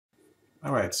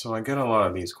All right, so I get a lot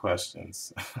of these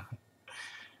questions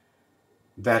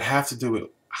that have to do with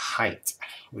height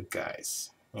with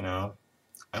guys, and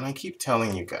I keep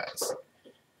telling you guys,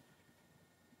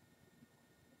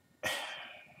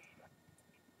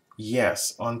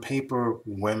 yes, on paper,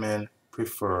 women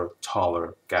prefer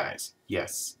taller guys,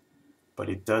 yes, but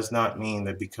it does not mean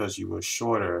that because you were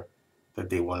shorter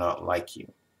that they will not like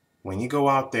you. When you go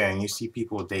out there and you see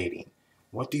people dating,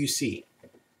 what do you see?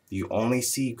 Do you only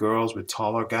see girls with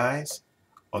taller guys?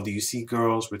 Or do you see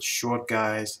girls with short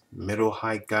guys, middle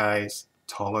height guys,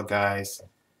 taller guys?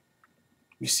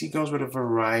 You see girls with a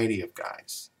variety of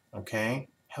guys, okay?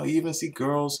 Hell, you even see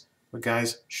girls with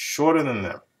guys shorter than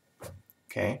them,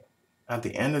 okay? At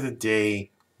the end of the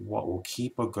day, what will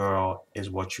keep a girl is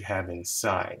what you have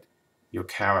inside, your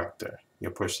character,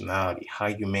 your personality, how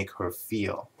you make her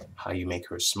feel, how you make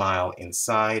her smile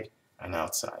inside and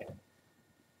outside.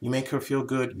 You make her feel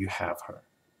good, you have her,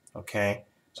 okay?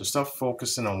 So stop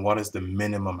focusing on what is the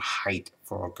minimum height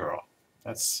for a girl.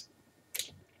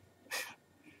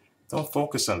 Don't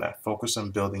focus on that. Focus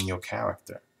on building your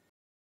character.